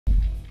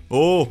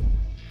Oh.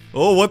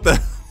 Oh, what the?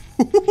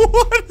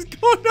 What is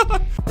going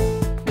on?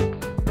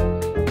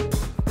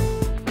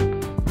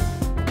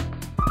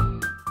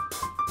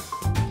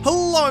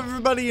 Hello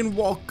everybody and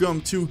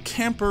welcome to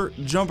Camper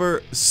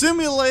Jumper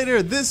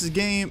Simulator. This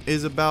game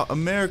is about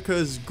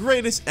America's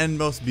greatest and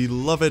most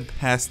beloved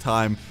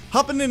pastime,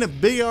 hopping in a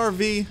big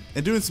RV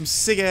and doing some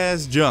sick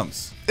ass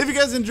jumps. If you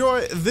guys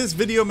enjoy this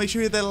video, make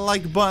sure you hit that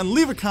like button,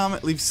 leave a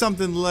comment, leave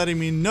something letting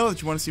me know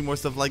that you want to see more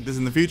stuff like this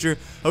in the future.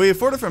 We have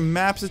 4 different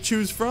maps to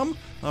choose from.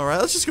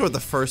 Alright, let's just go with the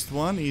first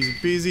one, easy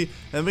peasy.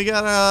 And we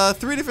got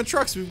 3 different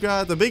trucks. We've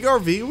got the big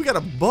RV, we got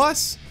a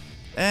bus,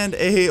 and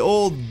a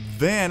old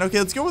van. Okay,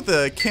 let's go with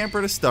the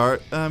camper to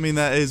start. I mean,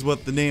 that is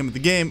what the name of the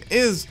game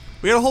is.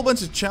 We got a whole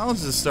bunch of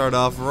challenges to start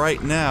off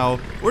right now.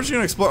 We're just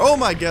gonna explore. Oh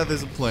my god,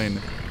 there's a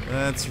plane.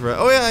 That's right.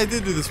 Oh yeah, I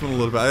did do this one a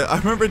little bit. I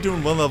remember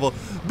doing one level.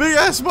 Big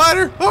ass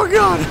spider! Oh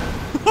god!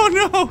 Oh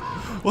no!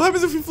 What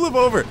happens if we flip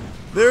over?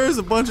 There is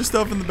a bunch of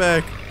stuff in the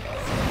back.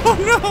 Oh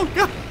no!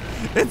 God!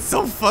 It's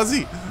so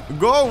fuzzy!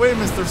 Go away,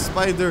 Mr.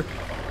 Spider!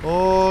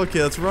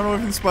 Okay, let's run away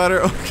from the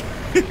spider.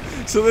 Okay.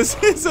 So this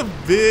is a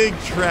big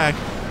track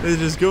that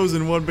just goes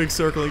in one big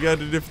circle. You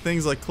gotta do different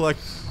things like collect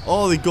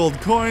all the gold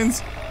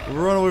coins,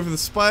 run away from the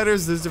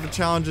spiders. There's different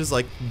challenges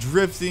like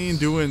drifting,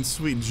 doing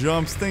sweet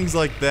jumps, things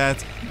like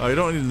that. Oh, you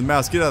don't need the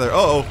mouse. Get out of there.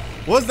 Uh-oh.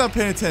 Was not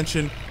paying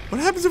attention. What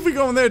happens if we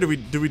go in there? Do we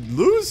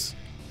lose?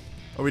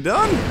 Are we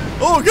done?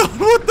 Oh god,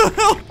 what the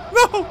hell?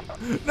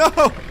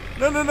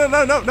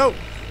 No! No.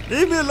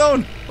 Leave me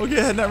alone. Okay,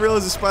 I had not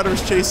realized the spider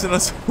was chasing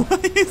us.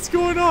 What is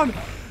going on?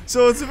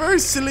 So it's a very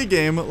silly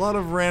game, a lot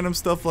of random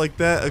stuff like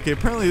that. Okay,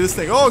 apparently this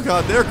thing, oh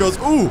god, there it goes.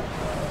 Ooh!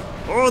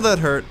 Oh, that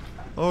hurt.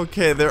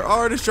 Okay, there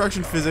are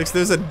destruction physics.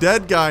 There's a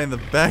dead guy in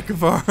the back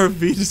of our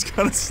RV just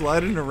kind of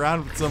sliding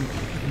around with some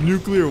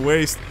nuclear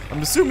waste.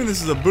 I'm assuming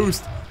this is a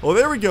boost. Oh,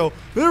 there we go.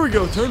 There we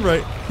go. Turn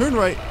right. Turn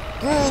right.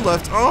 Oh,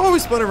 left. Oh, we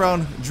spun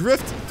around.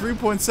 Drift,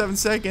 3.7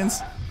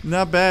 seconds.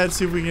 Not bad.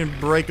 See if we can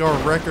break our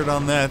record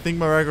on that. I think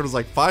my record was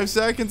like 5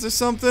 seconds or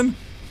something.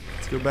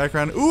 Let's go back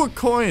around. Ooh, a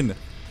coin.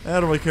 I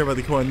don't really care about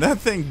the coin. That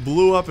thing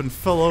blew up and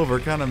fell over.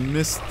 Kind of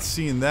missed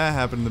seeing that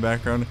happen in the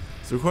background.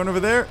 So a coin over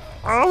there.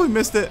 Oh, we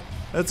missed it.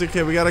 That's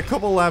okay. We got a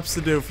couple laps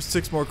to do for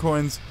 6 more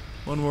coins.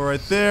 One more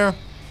right there.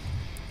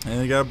 And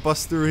we gotta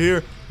bust through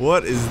here.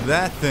 What is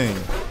that thing?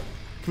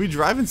 Can we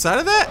drive inside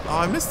of that? Oh,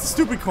 I missed the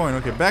stupid coin.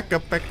 Okay, back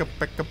up.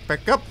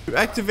 To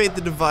activate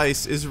the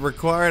device is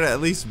required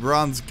at least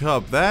bronze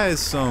cup. That is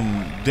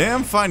some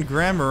damn fine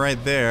grammar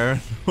right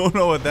there. Don't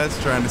know what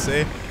that's trying to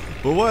say.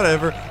 But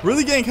whatever.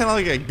 Really getting kind of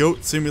like a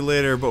goat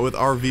simulator, but with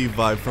RV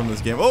vibe from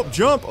this game. Oh,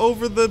 jump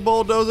over the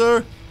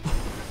bulldozer.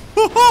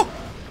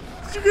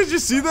 Did you guys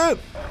just see that?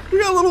 We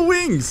got little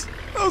wings.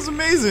 That was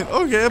amazing.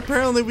 Okay,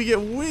 apparently we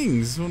get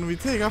wings when we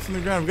take off from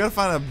the ground. We gotta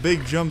find a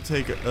big jump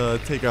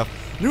takeoff.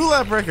 New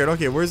lap record.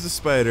 Okay, where's the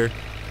spider?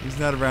 He's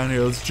not around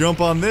here. Let's jump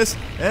on this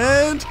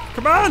and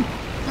come on.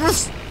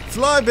 Yes,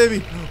 fly,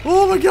 baby.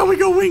 Oh my god, we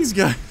got wings,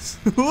 guys.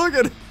 Look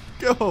at it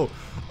go.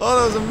 Oh,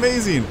 that was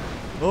amazing.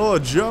 Oh,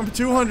 jump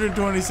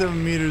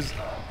 227 meters.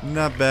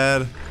 Not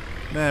bad.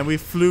 Man, we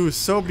flew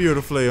so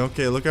beautifully.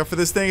 Okay, look out for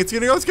this thing. It's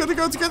gonna go.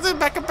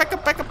 Back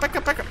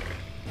up.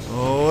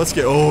 Oh, let's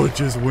get. Oh, it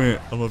just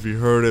went. I don't know if you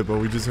heard it, but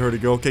we just heard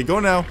it go. Okay, go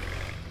now.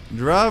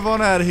 Drive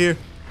on out of here.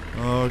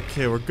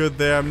 Okay, we're good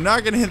there. I'm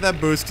not gonna hit that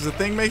boost because the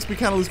thing makes me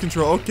kind of lose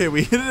control. Okay,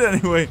 we hit it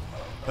anyway.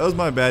 That was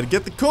my bad.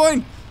 Get the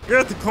coin.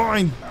 Get the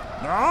coin.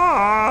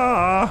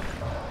 Ah!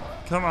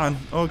 Come on.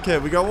 Okay,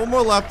 we got one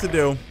more lap to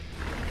do.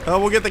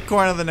 We'll get the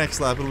coin on the next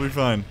lap. It'll be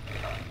fine.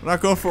 We're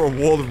not going for a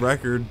world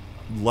record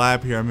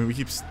lap here. I mean, we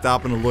keep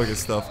stopping to look at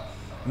stuff.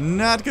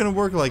 Not gonna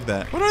work like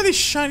that. What are these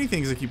shiny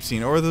things I keep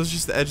seeing? Or are those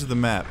just the edge of the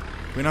map?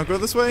 Can we not go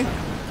this way?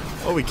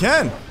 Oh, we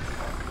can.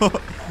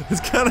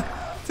 It's kind of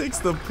takes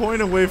the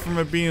point away from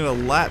it being a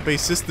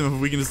lap-based system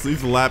if we can just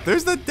leave the lap.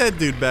 There's that dead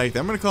dude back there.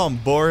 I'm gonna call him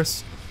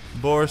Boris.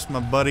 Boris, my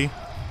buddy.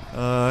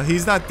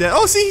 He's not dead.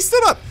 Oh, see, he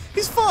stood up.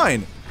 He's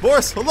fine.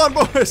 Boris, hold on,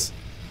 Boris.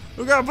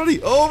 We got buddy.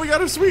 Oh, we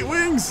got our sweet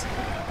wings.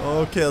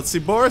 Okay, let's see,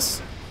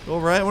 Boris. All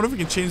right. I wonder if we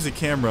can change the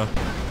camera.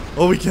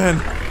 Oh, we can.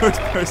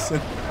 First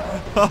person.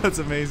 Oh, that's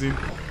amazing.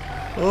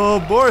 Oh,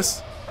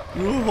 Boris.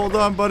 Ooh, hold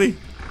on, buddy.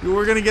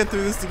 We're gonna get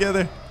through this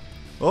together.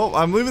 Oh,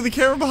 I'm leaving the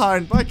camera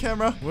behind. Bye,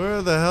 camera.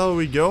 Where the hell are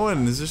we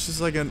going? Is this just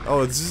like an...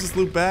 Oh, does this just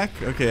loop back?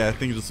 Okay, I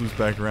think it just loops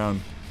back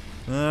around.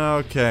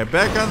 Okay,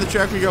 back on the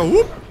track we go.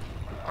 Whoop!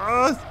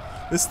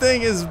 This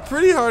thing is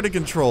pretty hard to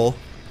control.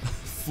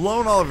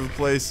 Flown all over the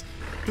place.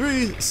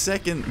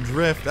 3-second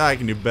drift. I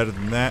can do better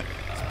than that.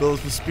 Let's build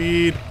some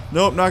speed.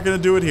 Nope, not gonna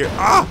do it here.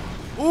 Ah!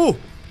 Ooh!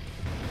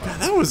 God,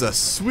 that was a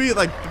sweet,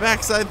 like,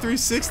 backside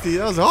 360.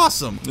 That was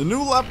awesome. The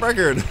new lap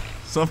record.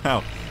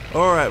 Somehow.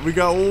 Alright, we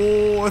got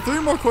 3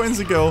 more coins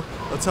to go.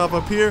 Let's hop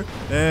up here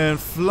and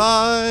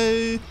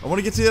fly. I want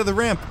to get to the other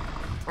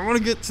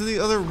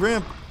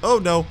ramp. Oh,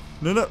 no.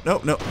 No.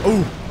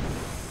 Oh.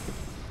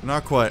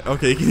 Not quite.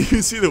 Okay, you can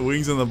even see the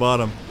wings on the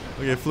bottom.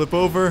 Okay, flip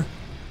over.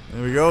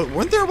 There we go.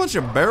 Weren't there a bunch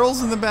of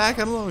barrels in the back?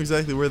 I don't know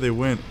exactly where they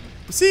went.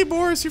 But see,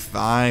 Boris, you're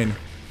fine.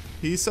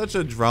 He's such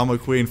a drama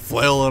queen,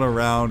 flailing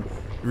around.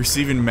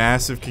 receiving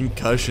massive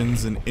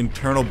concussions and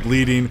internal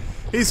bleeding.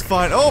 He's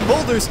fine. Oh,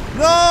 boulders!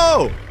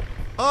 No!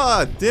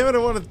 Ah, damn it, I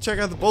wanted to check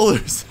out the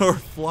boulders that were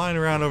flying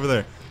around over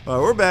there.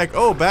 Alright, we're back.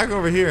 Oh, back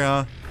over here,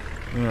 huh?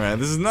 Alright,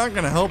 this is not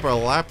gonna help our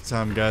lap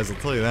time, guys, I'll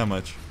tell you that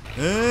much.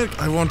 And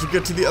I want to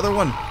get to the other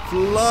one.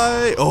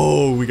 Fly!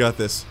 Oh, we got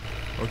this.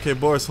 Okay,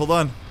 Boris, hold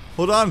on.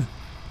 Hold on.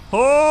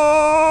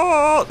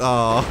 Hold!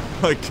 Oh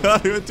my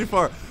god, he went too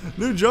far.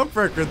 New jump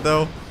record,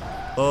 though.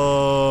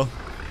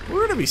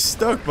 We're gonna be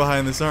stuck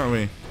behind this, aren't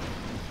we?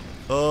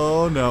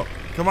 Oh, no.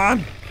 Come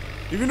on.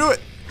 You can do it.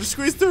 Just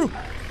squeeze through.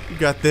 You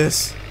got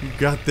this. You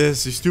got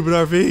this, you stupid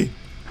RV.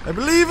 I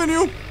believe in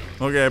you.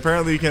 Okay,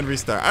 apparently you can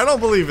restart. I don't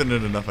believe in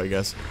it enough, I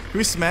guess. Can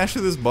we smash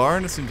through this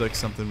barn? It seems like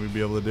something we'd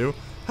be able to do.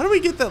 How do we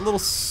get that little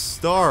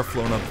star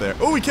flown up there?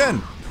 Oh, we can.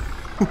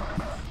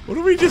 What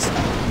do we just...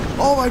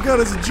 Oh my god,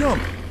 it's a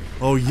jump.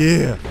 Oh,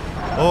 yeah.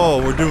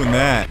 Oh, we're doing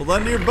that. Hold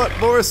on to your butt,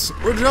 Boris.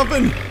 We're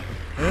jumping.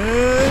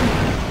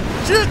 And...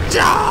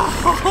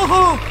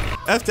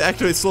 F to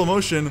activate slow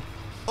motion.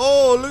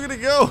 Oh, look at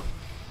it go.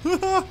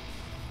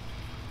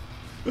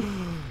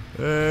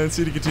 And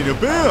C to continue.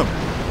 Bam!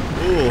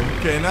 Oh,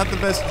 okay, not the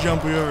best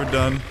jump we've ever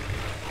done.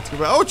 Let's go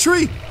back. Oh,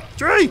 tree!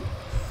 Tree!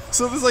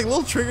 So there's like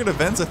little triggered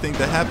events, I think,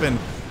 that happen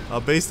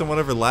based on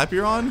whatever lap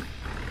you're on.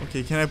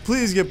 Okay, can I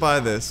please get by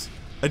this?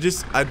 I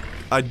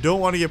don't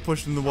want to get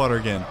pushed in the water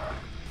again.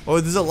 Oh,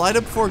 does it light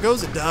up before it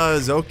goes? It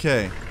does,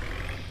 okay.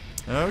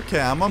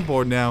 Okay, I'm on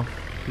board now.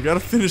 We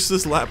gotta finish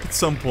this lap at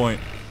some point.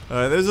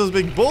 There's those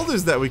big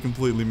boulders that we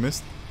completely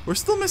missed. We're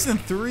still missing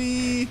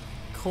 3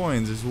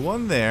 coins. There's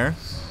one there.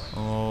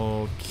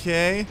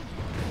 Okay.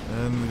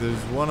 And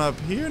there's one up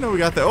here. No, we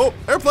got that. Oh,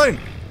 airplane!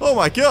 Oh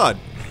my god!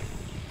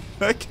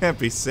 That can't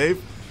be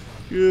safe.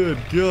 Good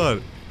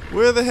god.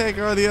 Where the heck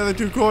are the other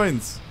 2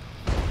 coins?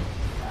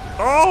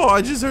 Oh,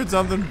 I just heard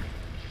something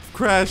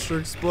crash or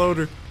explode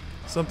or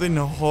something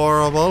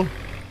horrible.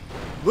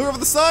 Look over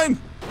the sign!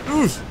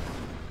 Oof!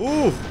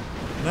 Ooh!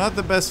 Not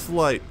the best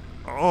flight.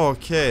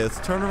 Okay, let's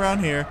turn around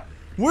here.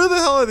 Where the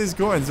hell are these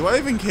coins? Do I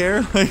even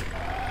care? Like,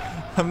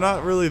 I'm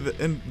not really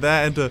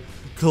that into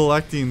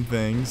collecting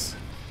things.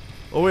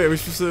 Oh wait, are we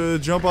supposed to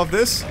jump off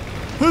this?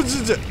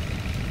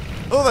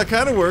 Oh, that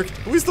kind of worked.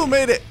 We still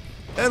made it.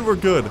 And we're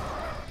good.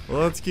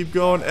 Well, let's keep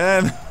going.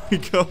 And we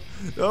go.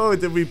 Oh,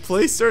 did we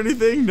place or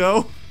anything?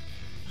 No.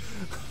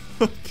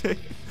 Okay.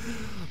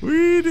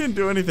 We didn't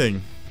do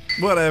anything.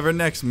 Whatever,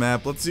 next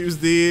map. Let's use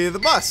the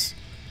bus.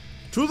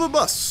 To the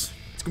bus.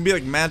 It's gonna be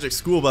like Magic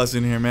School Bus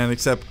in here, man,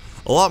 except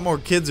a lot more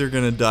kids are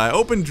gonna die.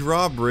 Open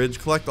drawbridge,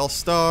 collect all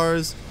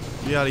stars,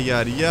 yada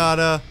yada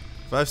yada.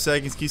 5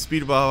 seconds, keep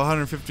speed about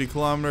 150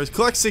 kilometers.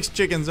 Collect 6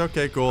 chickens,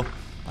 okay, cool.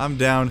 I'm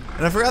down.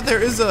 And I forgot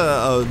there is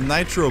a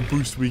nitro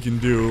boost we can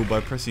do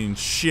by pressing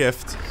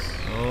shift.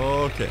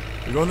 Okay,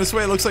 we're going this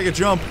way, it looks like a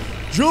jump.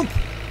 Jump!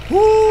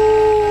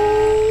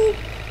 Woo!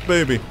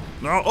 Baby.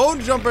 No, oh,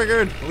 jump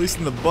record! At least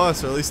in the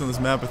bus, or at least on this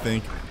map, I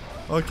think.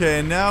 Okay,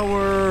 and now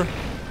we're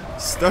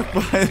stuck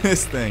behind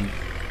this thing.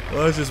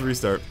 Well, let's just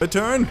restart. A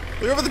turn!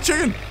 Look over the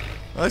chicken!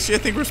 Actually, I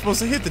think we're supposed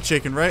to hit the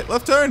chicken, right?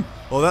 Left turn!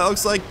 Oh, that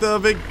looks like the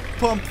big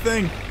pump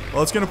thing.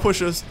 Oh, it's gonna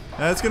push us.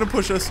 That's gonna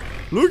push us.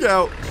 Look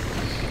out!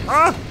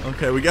 Ah!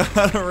 Okay, we got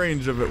out of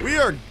range of it. We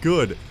are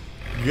good.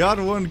 Got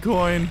 1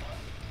 coin.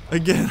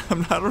 Again, I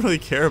don't really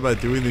care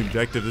about doing the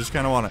objective. I just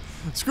kind of want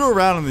to screw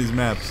around on these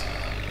maps.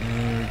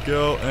 There we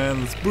go, and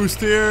let's boost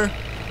here.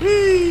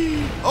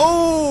 Whee!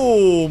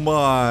 Oh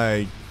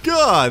my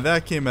god,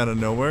 that came out of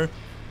nowhere.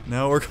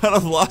 Now we're kind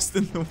of lost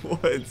in the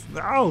woods.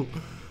 No!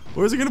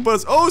 Where's it gonna put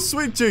us? Oh,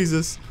 sweet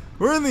Jesus!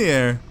 We're in the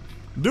air.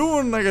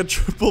 Doing like a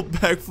triple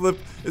backflip.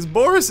 Is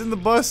Boris in the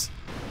bus?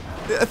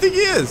 I think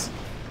he is.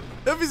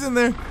 If he's in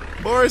there.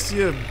 Boris,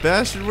 you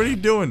bastard, what are you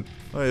doing?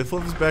 Alright,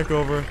 flip us back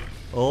over.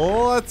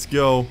 Let's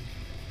go.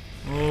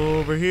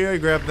 Over here,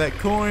 grab that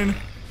coin.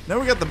 Now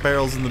we got the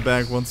barrels in the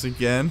back once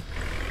again.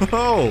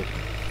 Oh!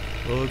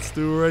 Well, let's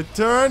do a right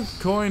turn.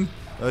 Coin.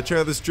 Check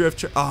out this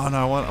drift. Oh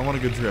no, I want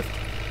a good drift.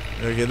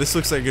 Okay, this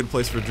looks like a good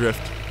place for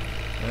drift.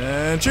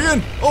 And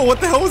chicken! Oh,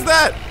 what the hell was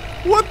that?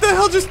 What the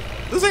hell just...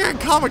 There's like a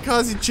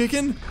kamikaze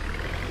chicken.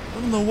 I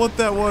don't know what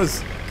that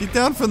was. Get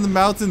down from the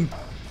mountain.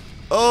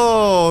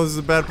 Oh, this is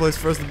a bad place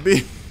for us to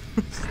be.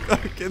 We're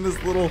stuck in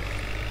this little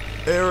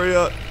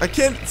area. I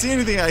can't see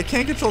anything. I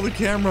can't control the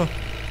camera.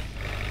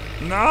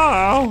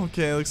 No!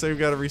 Okay, looks like we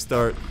gotta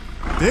restart.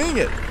 Dang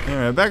it!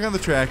 Alright, back on the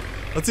track.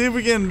 Let's see if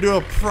we can do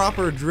a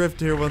proper drift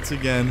here once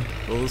again.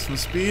 Roll some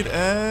speed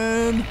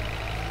and...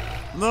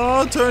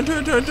 No, turn,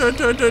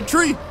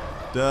 tree!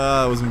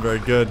 That wasn't very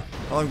good.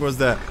 How long was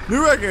that?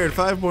 New record,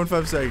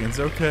 5.5 seconds,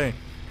 okay.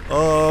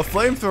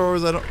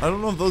 Flamethrowers, I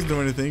don't know if those do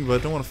anything,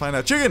 but I don't want to find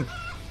out. Chicken!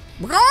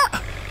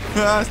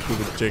 Ah,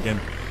 stupid chicken.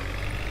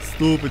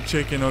 Stupid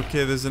chicken,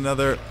 okay, there's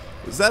another...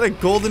 Is that a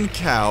golden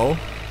cow?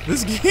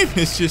 This game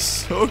is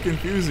just so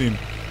confusing.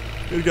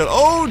 Good God.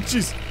 Oh,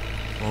 jeez.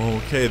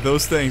 Okay,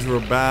 those things were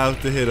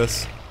about to hit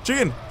us.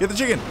 Chicken! Get the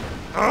chicken!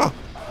 Ah!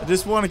 I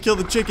just want to kill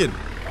the chicken.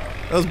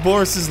 That was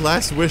Boris's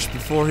last wish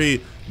before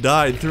he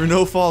died through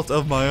no fault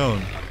of my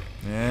own.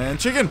 And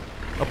chicken!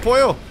 A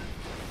pollo!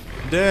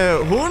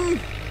 Der Hund?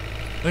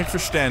 Ich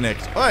verstehe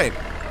nichts. Alright.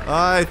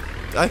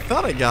 I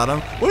thought I got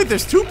him. Wait,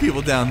 there's two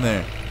people down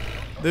there.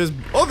 There's...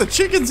 Oh, the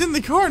chicken's in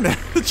the car now.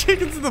 The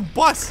chicken's in the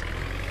bus.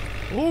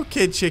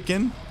 Okay,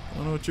 chicken. I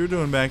don't know what you're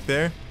doing back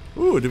there.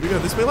 Ooh, did we go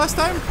this way last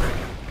time?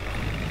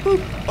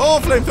 Boop. Oh,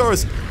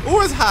 flamethrowers.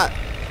 Oh, it's hot.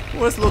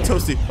 Oh, it's a little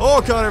toasty.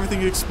 Oh, God,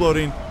 everything is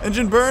exploding.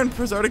 Engine burn.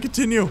 Press R to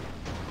continue.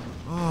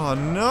 Oh,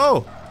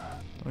 no.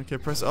 Okay,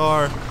 press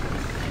R.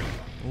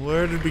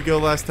 Where did we go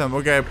last time?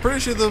 Okay, I'm pretty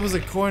sure there was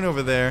a coin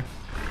over there.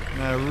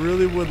 And I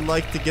really would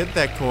like to get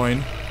that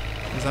coin.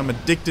 Because I'm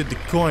addicted to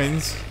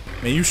coins.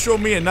 Man, you show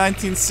me a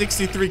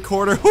 1963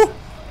 quarter. Whew,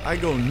 I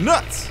go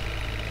nuts.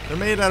 They're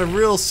made out of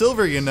real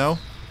silver, you know.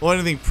 Well,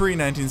 anything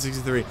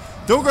pre-1963.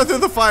 Don't go through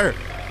the fire.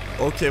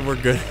 Okay, we're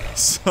good.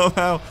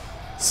 Somehow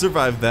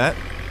survived that.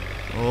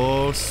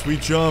 Oh,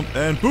 sweet jump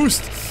and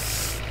boost.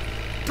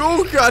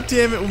 Oh, God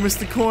damn it. We missed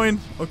the coin.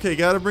 Okay,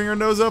 gotta bring our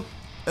nose up.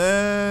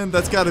 And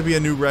that's gotta be a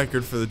new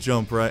record for the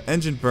jump, right?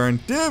 Engine burn.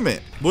 Damn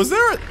it. Was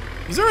there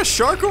a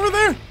shark over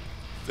there?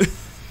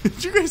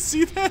 Did you guys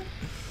see that?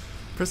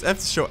 Press F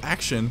to show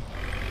action.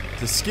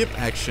 To skip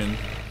action.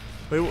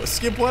 Wait,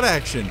 skip what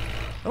action?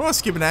 I don't want to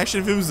skip an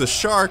action if it was a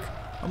shark.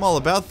 I'm all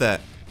about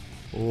that.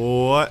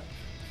 What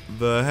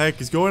the heck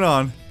is going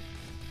on?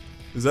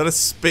 Is that a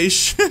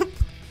spaceship?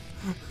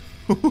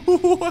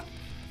 What?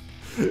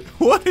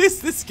 What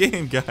is this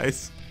game,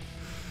 guys?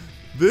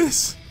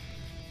 This...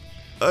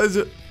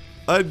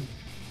 I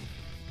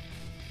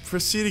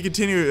proceed to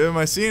continue. Am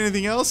I seeing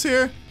anything else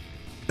here?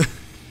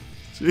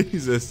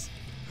 Jesus.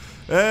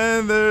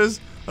 And there's...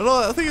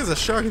 I think it's a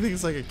shark. I think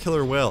it's like a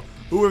killer whale.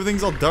 Ooh,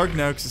 everything's all dark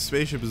now because the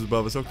spaceship is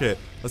above us. Okay,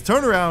 let's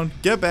turn around,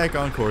 get back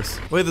on course.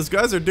 Wait, those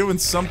guys are doing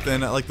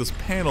something at like those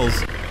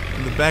panels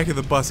in the back of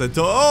the bus. I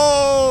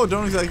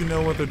don't exactly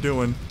know what they're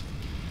doing.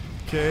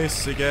 Okay,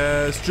 sick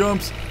ass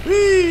jumps.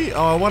 Whee!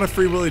 Oh, I want a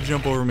free willy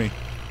jump over me.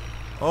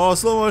 Oh,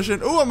 slow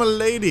motion. Ooh, I'm a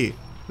lady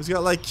who's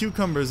got like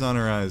cucumbers on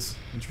her eyes.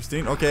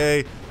 Interesting.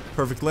 Okay,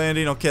 perfect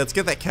landing. Okay, let's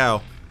get that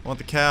cow. I want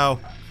the cow.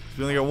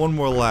 We only got one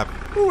more lap.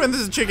 Ooh, and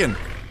this is a chicken.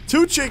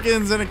 2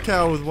 chickens and a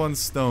cow with 1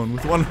 stone.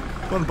 With one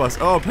bus.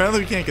 Oh, apparently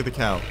we can't get the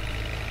cow.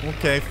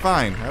 Okay,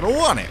 fine. I don't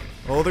want it.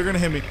 Oh, they're gonna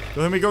hit me.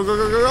 Don't hit me. Go, go,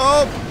 go, go.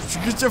 Oh,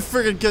 get your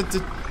friggin' get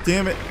to.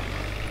 Damn it.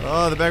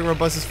 Oh, the back of our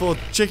bus is full of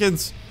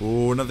chickens.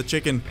 Oh, another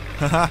chicken.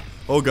 Haha.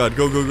 Oh God,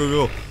 go, go, go,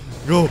 go,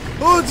 go.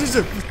 Oh,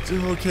 Jesus.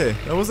 Okay,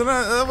 that wasn't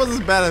as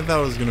bad as I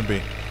thought it was gonna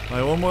be. All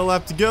right, one more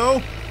lap to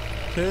go.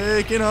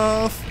 Taking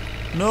off.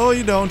 No,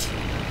 you don't.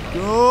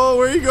 Go.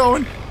 Where are you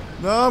going?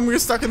 No, I'm gonna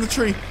stuck in the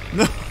tree.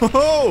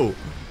 No.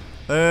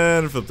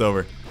 And it flipped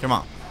over. Come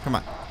on, come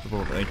on. Flip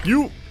over. Thank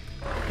you.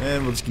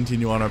 And we'll just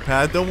continue on our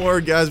path. Don't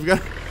worry, guys. We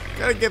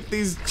gotta get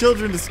these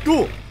children to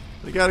school.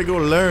 They gotta go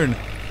learn.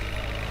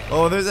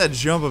 Oh, there's that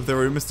jump up there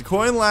where we missed a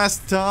coin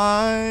last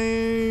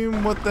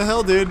time. What the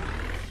hell, dude?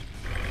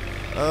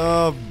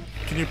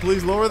 Can you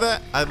please lower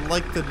that? I'd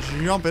like to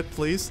jump it,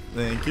 please.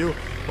 Thank you.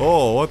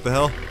 Oh, what the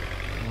hell?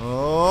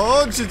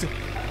 Oh, shit.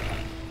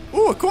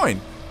 Ooh, a coin.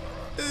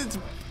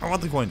 I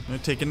want the coin. I'm gonna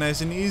take it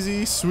nice and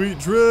easy. Sweet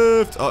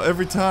drift. Oh,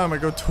 every time I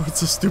go towards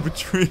the stupid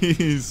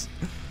trees.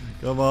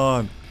 Come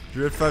on.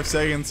 Drift 5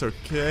 seconds.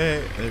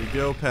 Okay. There you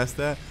go. Past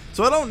that.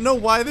 So I don't know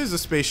why there's a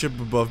spaceship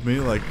above me.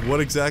 Like,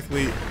 what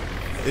exactly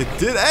it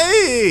did.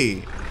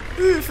 Hey!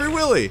 Free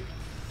Willy.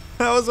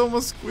 That was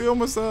almost... We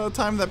almost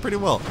timed that pretty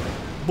well.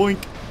 Boink.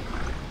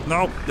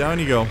 Nope. Down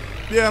you go.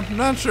 Yeah, I'm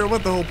not sure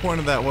what the whole point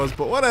of that was,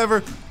 but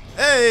whatever.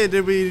 Hey,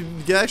 did we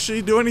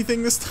actually do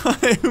anything this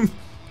time?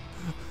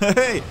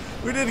 Hey,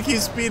 we did keep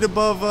speed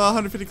above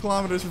 150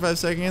 kilometers for 5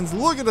 seconds.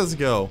 Look at us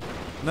go.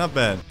 Not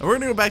bad. And we're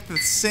going to go back to the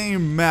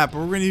same map, but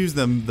we're going to use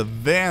the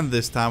van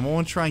this time. I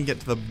want to try and get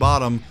to the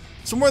bottom.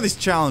 Some more of these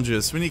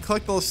challenges. We need to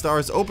collect all the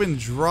stars, open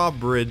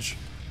drawbridge.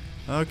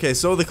 Okay,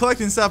 so the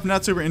collecting stuff,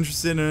 not super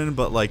interested in,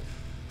 but like,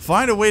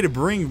 find a way to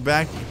bring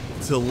back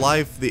to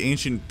life the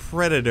ancient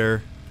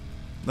predator.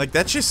 Like,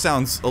 that just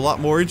sounds a lot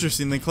more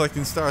interesting than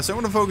collecting stars. So I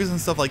want to focus on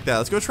stuff like that.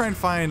 Let's go try and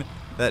find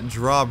that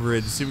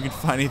drawbridge, see if we can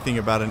find anything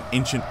about an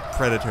ancient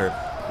predator.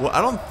 Well,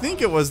 I don't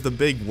think it was the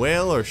big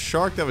whale or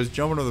shark that was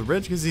jumping over the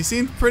bridge, because he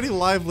seemed pretty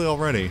lively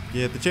already.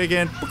 Get the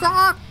chicken.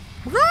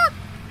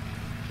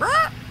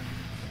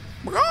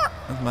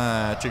 That's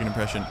my chicken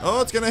impression.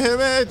 Oh, it's gonna hit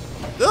me.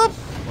 Oh.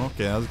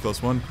 Okay, that was a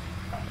close one.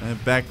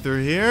 And back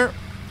through here.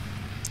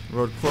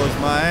 Road closed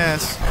my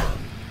ass.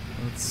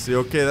 Let's see.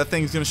 Okay, that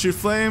thing's gonna shoot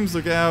flames.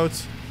 Look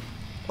out.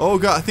 Oh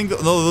God, I think no,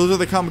 those are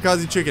the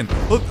kamikaze chicken.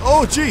 Look.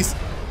 Oh jeez.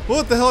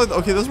 What the hell?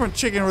 Okay, those weren't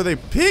chicken. Were they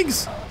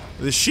pigs? Are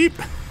they sheep?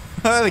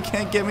 They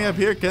can't get me up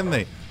here, can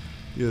they?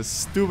 You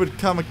stupid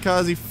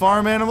kamikaze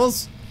farm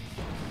animals.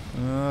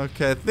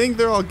 Okay, I think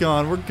they're all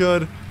gone. We're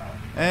good.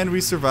 And we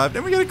survived.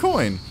 And we got a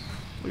coin.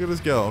 Look at us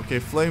go. Okay,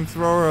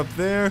 flamethrower up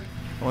there.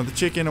 I want the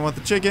chicken. I want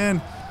the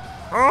chicken.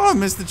 Oh, I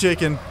missed the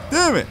chicken.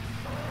 Damn it.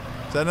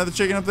 Is that another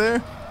chicken up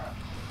there?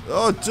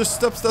 Oh, just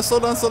stop, slow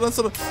down, slow down,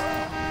 slow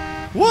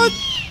down. What?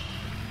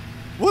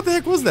 What the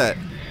heck was that?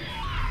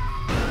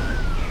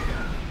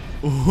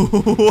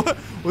 What?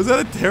 Was that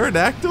a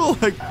pterodactyl?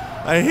 Like,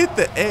 I hit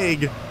the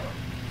egg.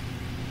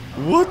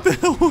 What the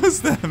hell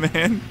was that,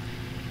 man?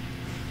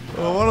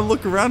 Oh, I want to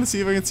look around to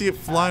see if I can see it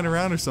flying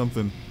around or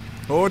something.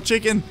 Oh,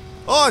 chicken.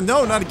 Oh,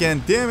 no, not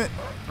again. Damn it.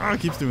 Oh, it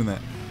keeps doing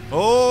that.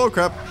 Oh,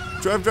 crap.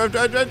 Drive, drive,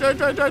 drive, drive, drive,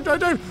 drive, drive, drive,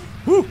 drive.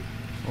 Whoo.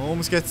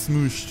 Almost got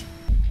smooshed.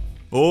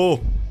 Oh.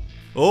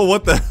 Oh,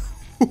 what the?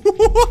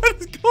 What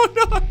is going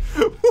on?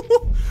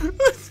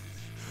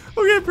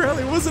 Okay,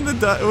 apparently it wasn't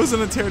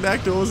a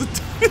pterodactyl. It was a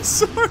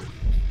dinosaur.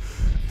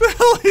 The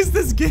hell is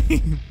this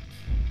game?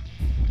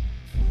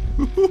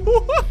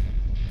 What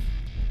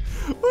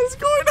is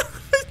going on?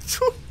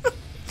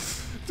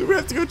 Do we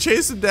have to go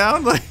chase him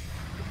down? Like,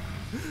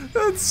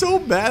 that's so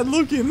bad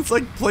looking. It's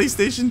like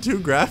PlayStation 2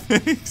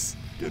 graphics.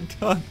 Good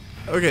God.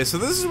 Okay, so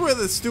this is where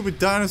the stupid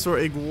dinosaur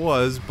egg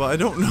was, but I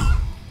don't know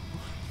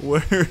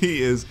where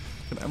he is.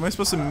 Am I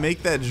supposed to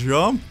make that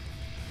jump?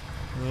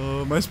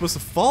 Am I supposed to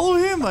follow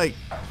him? Like,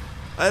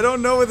 I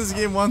don't know what this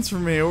game wants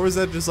from me. Or is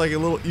that just like a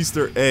little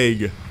Easter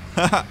egg?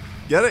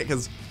 Get it?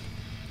 Because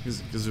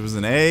it was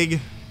an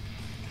egg?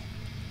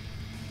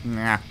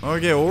 Nah.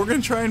 Okay, well, we're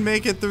going to try and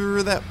make it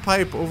through that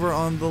pipe over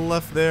on the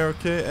left there.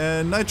 Okay,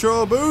 and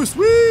nitro boost.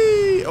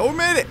 Whee! Oh, we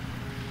made it.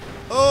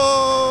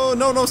 Oh,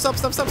 no, no, stop,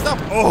 stop, stop, stop.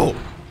 Oh.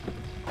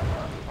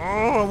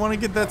 Oh, I want to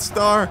get that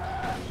star.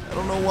 I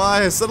don't know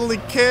why. I suddenly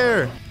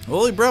care.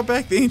 Well, he brought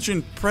back the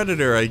ancient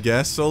predator, I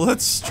guess. So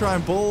let's try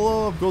and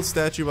blow up gold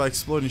statue by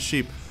exploding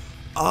sheep.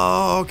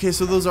 Oh, okay,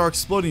 so those are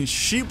exploding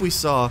sheep we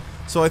saw.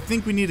 So I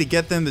think we need to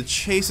get them to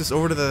chase us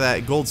over to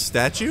that gold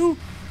statue.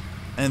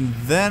 And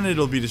then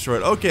it'll be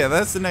destroyed. Okay,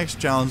 that's the next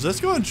challenge. Let's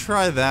go and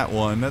try that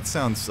one. That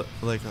sounds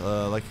like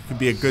it could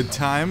be a good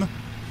time.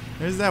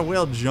 There's that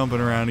whale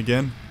jumping around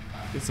again.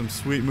 Get some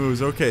sweet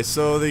moves. Okay,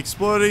 so the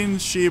exploding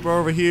sheep are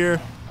over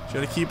here.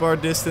 Gotta keep our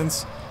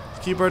distance.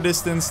 Keep our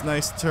distance.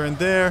 Nice turn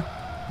there.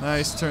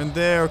 Nice turn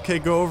there. Okay,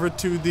 go over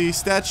to the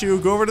statue.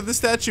 Go over to the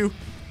statue.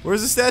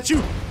 Where's the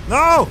statue?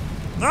 No!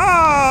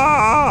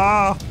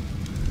 No!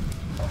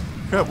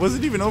 Crap, was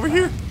it even over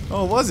here?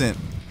 Oh, it wasn't.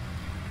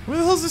 Where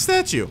the hell's the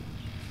statue?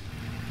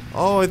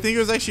 Oh, I think it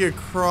was actually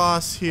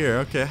across here.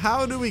 Okay,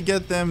 how do we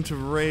get them to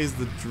raise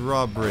the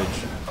drawbridge?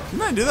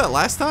 Didn't I do that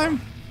last time?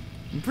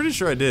 I'm pretty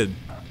sure I did.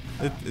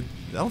 I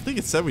don't think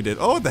it said we did.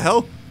 Oh, what the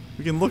hell?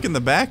 We can look in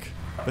the back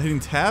by hitting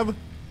tab?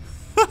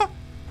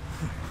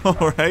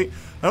 Alright.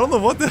 I don't know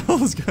what the hell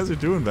those guys are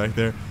doing back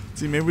there.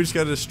 See, maybe we just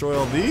gotta destroy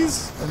all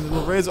these and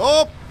it'll raise.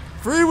 Oh!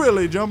 Free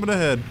Willy jumping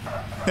ahead.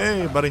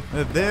 Hey, buddy.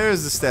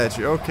 There's the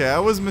statue. Okay, I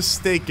was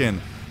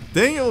mistaken.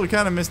 Dang it, we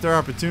kind of missed our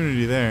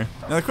opportunity there.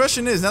 Now the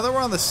question is, now that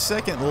we're on the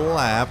second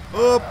lap,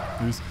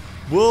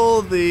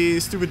 will the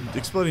stupid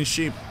exploding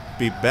sheep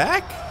be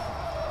back?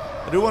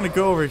 I do want to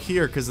go over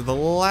here because the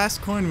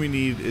last coin we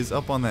need is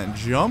up on that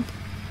jump.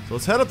 So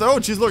let's head up there. Oh,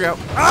 jeez, look out.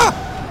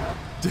 Ah!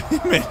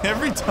 Damn it,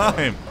 every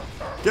time.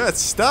 God,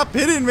 stop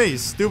hitting me,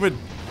 stupid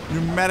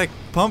pneumatic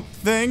pump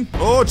thing.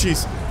 Oh,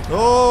 jeez.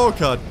 Oh,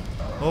 God.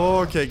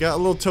 Okay, got a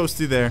little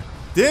toasty there.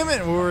 Damn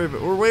it,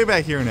 we're way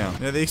back here now.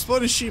 Now, the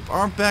exploding sheep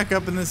aren't back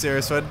up in this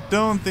area, so I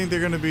don't think they're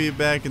going to be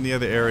back in the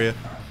other area.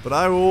 But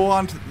I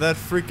want that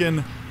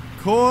freaking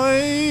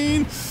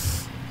coin.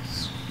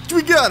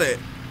 We got it.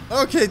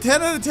 Okay,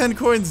 10 out of 10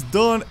 coins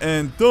done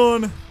and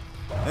done.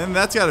 And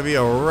that's got to be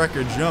a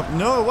record jump.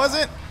 No, it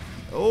wasn't.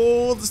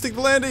 Oh, let's take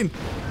the landing.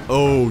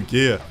 Oh,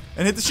 yeah.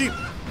 And hit the sheep.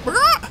 We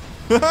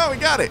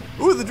got it.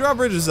 Ooh, the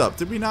drawbridge is up.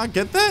 Did we not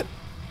get that?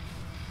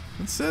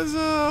 It says,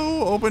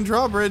 open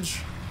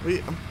drawbridge.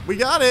 We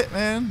got it,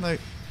 man. Like,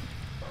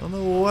 I don't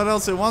know what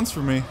else it wants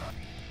from me.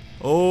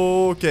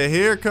 Okay,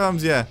 here it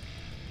comes, yeah.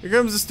 Here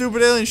comes the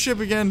stupid alien ship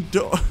again.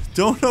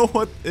 Don't know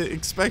what it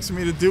expects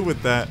me to do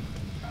with that.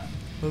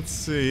 Let's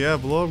see, yeah,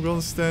 blow up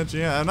golden statue.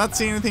 Yeah, I'm not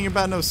seeing anything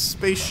about no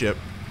spaceship.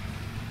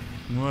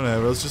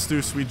 Whatever, let's just do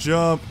a sweet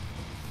jump.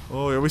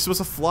 Oh, are we supposed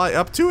to fly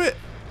up to it?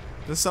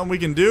 Is this something we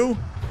can do?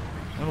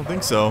 I don't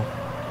think so.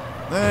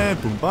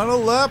 And boom, final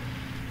lap.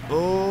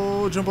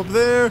 Oh, jump up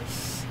there.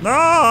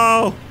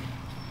 No!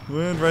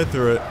 Went right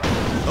through it.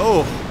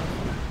 Oh.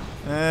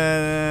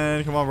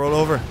 And come on, roll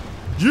over.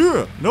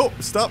 Yeah! Nope,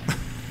 stop.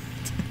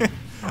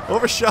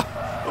 Overshot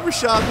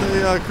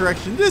the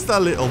correction just a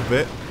little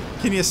bit.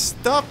 Can you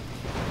stop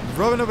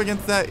rubbing up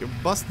against that? You're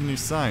busting your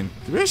sign.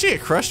 Do we actually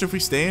get crushed if we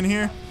stay in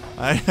here?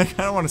 I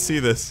kind of want to see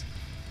this.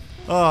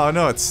 Oh,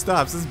 no, it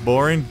stops. This is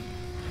boring.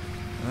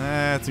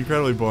 That's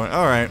incredibly boring.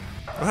 Alright.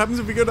 What happens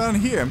if we go down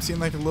here? I'm seeing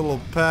like a little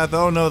path.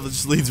 Oh, no, that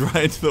just leads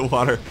right into the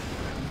water.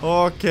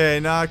 Okay,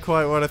 not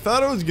quite what I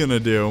thought it was gonna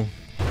do.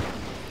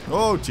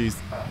 Oh, jeez.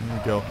 There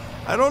we go.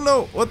 I don't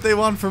know what they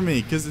want from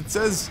me, because it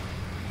says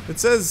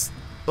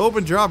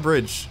open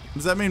drawbridge.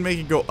 Does that mean make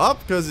it go up?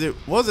 Because it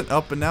wasn't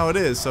up, and now it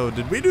is. So,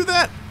 did we do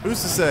that?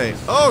 Who's to say?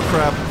 Oh,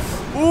 crap.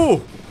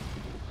 Ooh.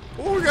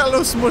 Oh, we got a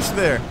little smush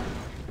there.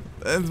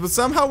 But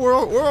somehow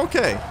we're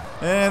okay.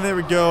 And there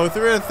we go.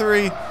 3 out of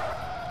 3.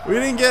 We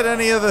didn't get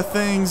any other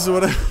things,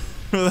 whatever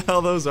the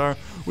hell those are.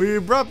 We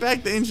brought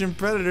back the ancient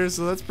predator,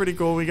 so that's pretty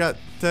cool. We got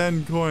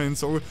 10 coins,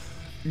 so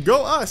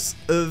go us.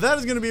 That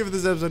is going to be it for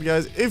this episode,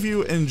 guys. If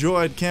you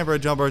enjoyed Camper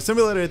Jumper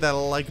Simulator, hit that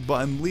like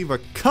button, leave a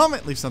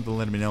comment, leave something,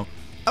 let me know.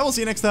 I will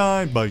see you next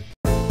time. Bye.